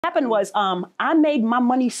happened was I made my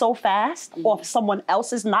money so fast off someone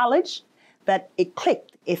else's knowledge that it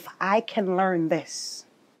clicked. If I can learn this,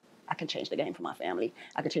 I can change the game for my family.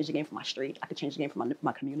 I can change the game for my street. I can change the game for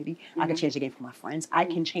my community. I can change the game for my friends. I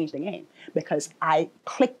can change the game because I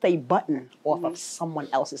clicked a button off of someone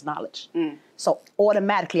else's knowledge. So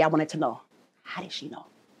automatically I wanted to know, how did she know?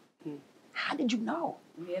 How did you know?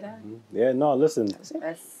 Yeah, no, listen,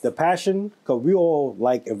 the passion, because we all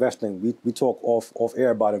like investing. We talk off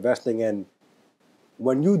air about investing, and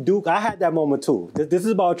when you do, I had that moment too. This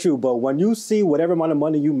is about you, but when you see whatever amount of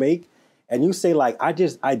money you make, and you say like, I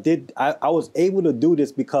was able to do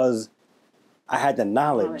this because I had the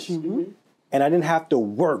knowledge, and I didn't have to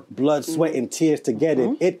work, blood, sweat, and tears to get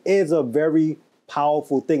it. It is a very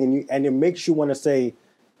powerful thing, and it makes you want to say,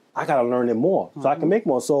 I gotta learn it more, so I can make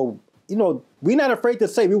more. So, you know, we're not afraid to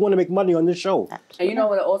say we want to make money on this show. And you know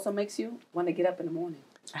what it also makes you want to get up in the morning?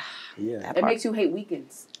 Yeah. It makes you hate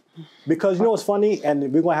weekends. Because you know what's funny, and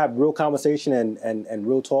we're going to have real conversation and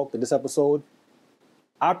real talk in this episode.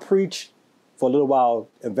 I preach for a little while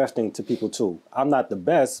investing to people too. I'm not the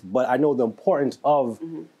best, but I know the importance of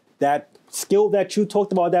that skill that you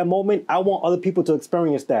talked about at that moment. I want other people to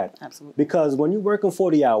experience that. Absolutely. Because when you're working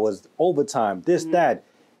 40 hours, overtime, this, that,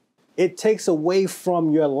 it takes away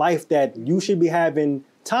from your life that you should be having.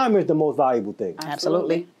 Time is the most valuable thing.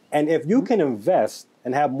 Absolutely. And if you can invest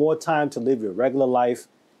and have more time to live your regular life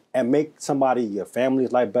and make your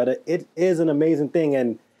family's life better, it is an amazing thing.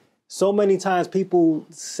 And so many times people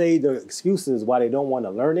say the excuses why they don't want to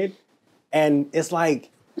learn it. And it's like,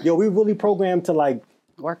 yo, we really programmed to like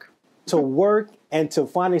work and to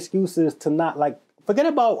find excuses to not like, forget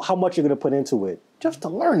about how much you're going to put into it, just to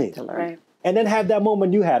learn it. Right. And then have that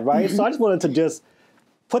moment you had, right? So I just wanted to just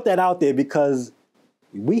put that out there because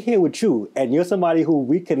we here with you and you're somebody who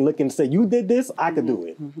we can look and say, you did this, I could do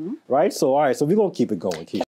it, right? So, all right, so we're going to keep it going, Keisha.